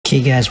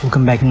Okay guys,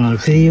 welcome back in another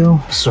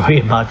video. Sorry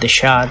about the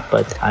shot,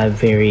 but I have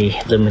very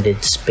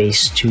limited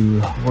space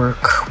to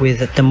work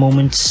with at the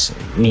moment,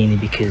 mainly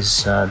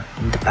because the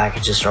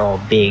packages are all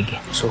big.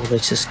 So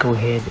let's just go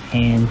ahead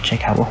and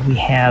check out what we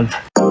have.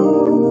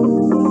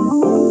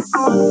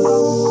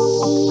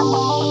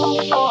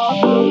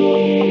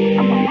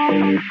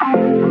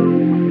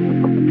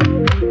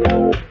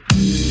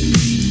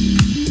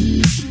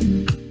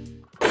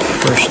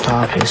 First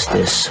off is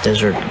this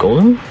Desert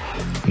Golem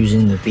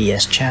using the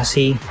VS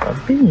chassis.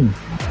 I've been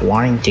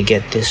wanting to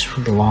get this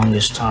for the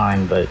longest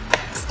time, but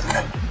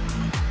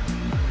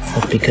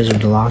because of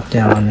the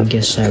lockdown, I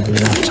guess I haven't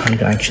enough time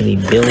to actually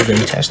build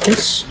and test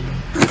this.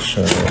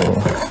 So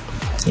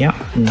yeah,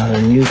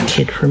 another new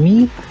kit for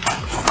me.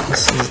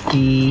 This is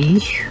the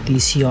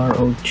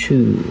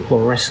DCR02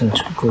 Fluorescent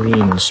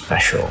Green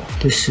Special.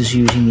 This is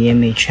using the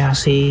M8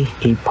 chassis.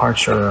 8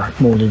 parts are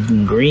molded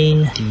in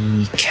green.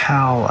 The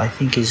cowl, I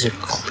think, is a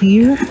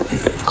clear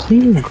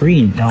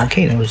green.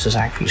 Okay, that was just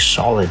actually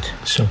solid.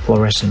 So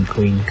fluorescent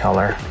green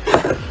color.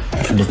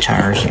 And the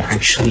tires are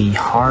actually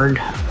hard.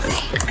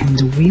 And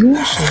the wheels,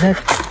 are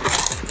that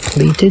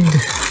plated?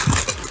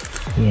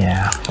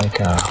 Yeah,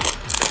 like a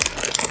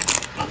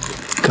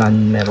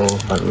gunmetal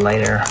but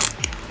lighter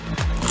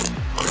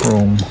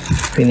chrome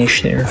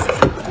finish there.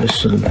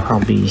 This will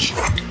probably,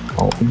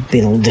 I'll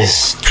build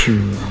this to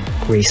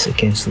race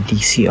against the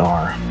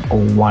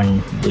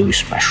DCR01 Blue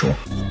Special.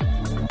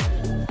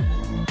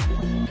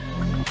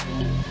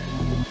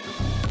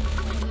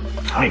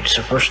 Alright,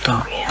 so first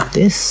off we have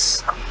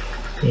this.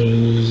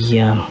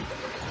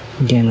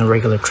 Again, a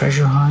regular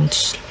treasure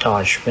hunt,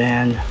 Dodge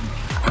van.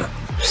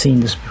 I've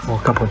seen this before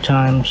a couple of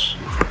times.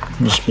 I've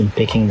just been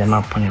picking them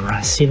up whenever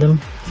I see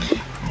them.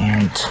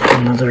 And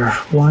another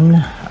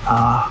one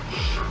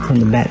from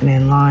the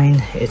Batman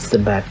line, it's the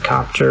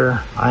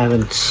Batcopter. I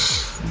haven't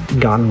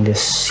gotten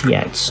this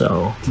yet,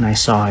 so when I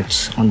saw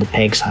it on the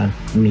pegs, I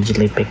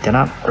immediately picked it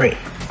up. Right,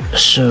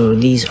 so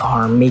these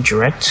are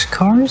majorette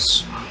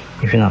cars.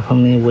 If you're not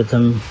familiar with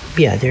them,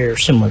 yeah, they're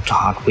similar to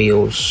Hot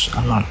Wheels.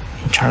 I'm not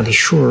entirely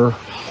sure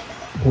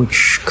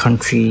which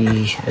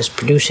country is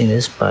producing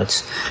this,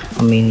 but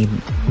I mainly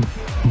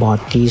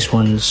bought these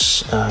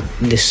ones,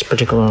 this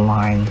particular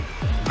line,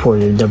 for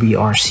the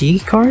WRC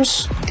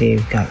cars.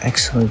 They've got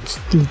excellent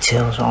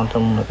details on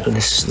them. So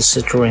this is the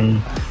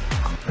Citroen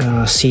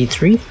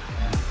C3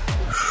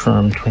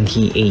 from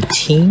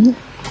 2018.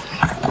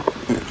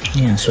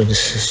 Yeah, so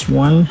this is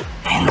one,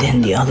 and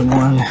then the other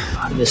one,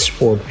 this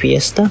Ford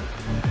Fiesta.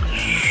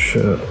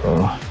 So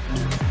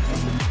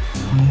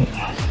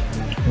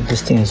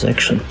this thing has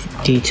excellent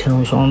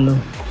details on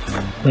them.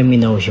 Let me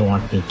know if you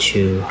want me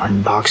to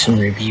unbox and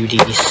review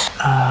these.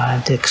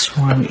 Next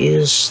one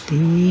is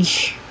the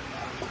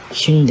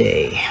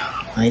Hyundai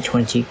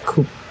i20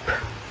 Coupe.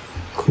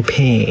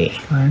 I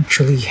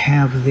actually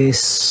have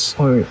this,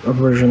 or a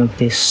version of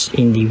this,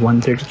 in the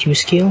 132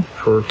 scale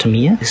for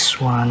Tamiya. This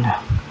one,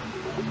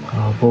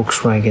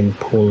 Volkswagen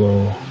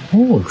Polo.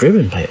 Oh,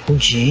 driven by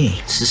OJ.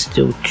 This is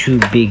still too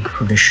big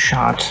for the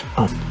shot,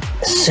 but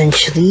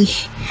essentially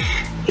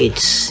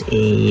it's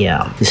a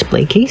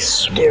display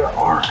case. There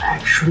are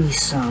actually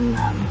some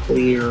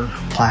clear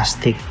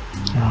plastic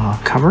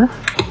cover,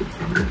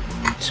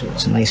 so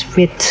it's a nice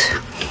fit.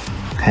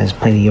 Has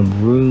plenty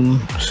of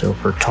room, so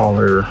for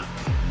taller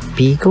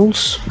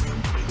vehicles.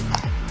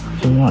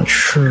 I'm not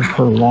sure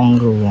for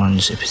longer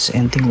ones. If it's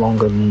anything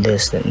longer than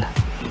this, then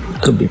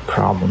it could be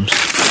problems.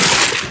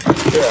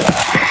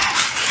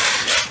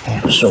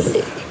 And so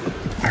big.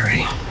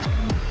 Alright.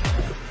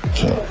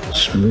 Okay,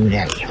 let's move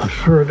that even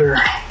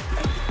further.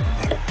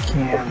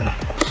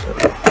 So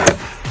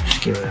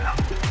just give it a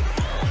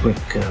quick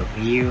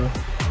view.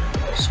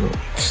 So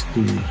it's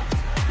the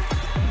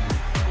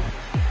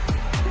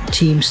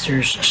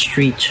Teamsters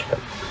Street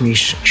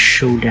Race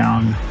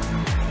Showdown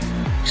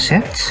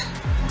set.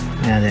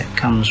 Now that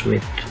comes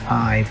with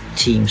 5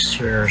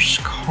 Teamsters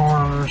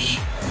cars.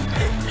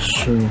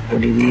 So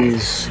what it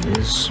is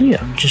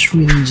yeah, just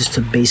really just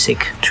a basic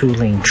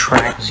 2-lane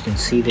track. As you can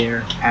see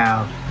there,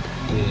 have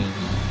a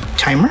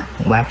timer,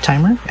 lap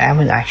timer. I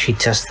haven't actually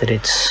tested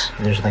it.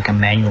 There's like a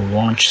manual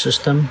launch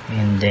system,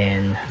 and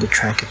then the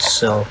track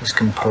itself is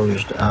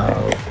composed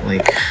of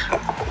like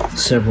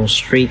several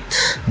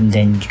straight, and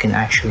then you can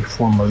actually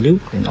form a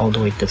loop and all the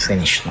way to the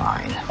finish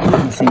line.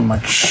 Nothing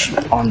much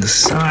on the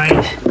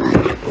side.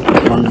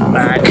 On the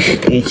back,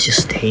 it's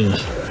just a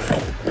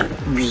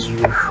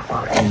view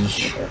of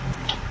the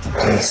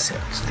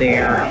playsets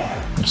there.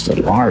 It's a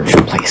large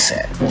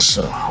playset,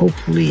 so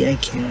hopefully I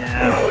can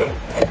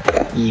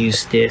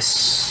use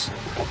this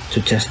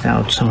to test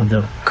out some of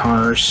the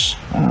cars.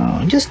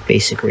 Just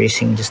basic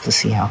racing, just to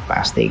see how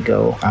fast they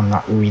go. I'm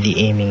not really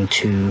aiming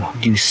to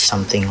do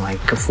something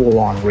like a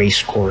full-on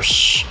race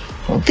course,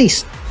 well, at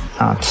least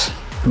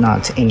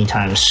not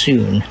anytime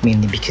soon,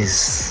 mainly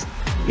because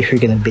if you're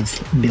gonna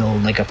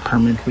build like a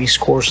permanent race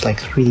course like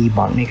 3D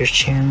Bot Maker's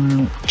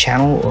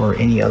channel or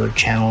any other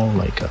channel,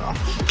 like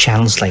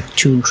channels like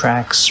Toon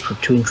Tracks for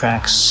Toon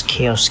Tracks,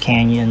 Chaos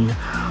Canyon,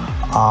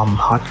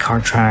 Hot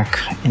Car Track,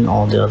 and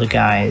all the other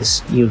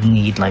guys, you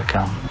need like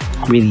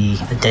really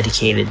a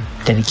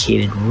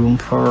dedicated room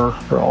for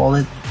all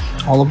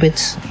of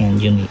it,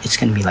 and it's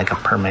gonna be like a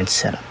permanent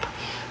setup,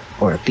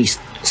 or at least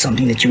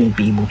something that you won't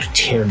be able to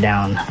tear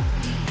down.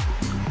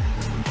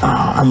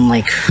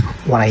 Unlike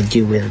what I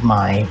do with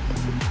my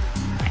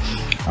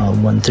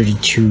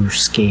 132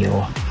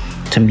 scale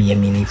Tamiya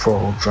Mini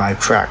 4-wheel drive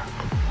track.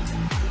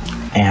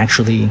 I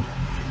actually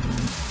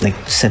like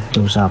set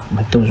those up,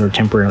 like those are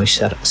temporary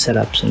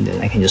setups, and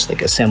then I can just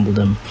like assemble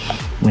them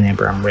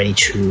whenever I'm ready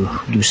to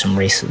do some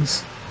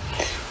races.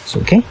 So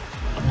okay,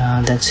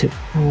 that's it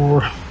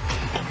for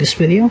this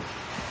video.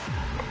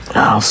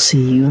 I'll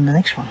see you in the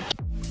next one.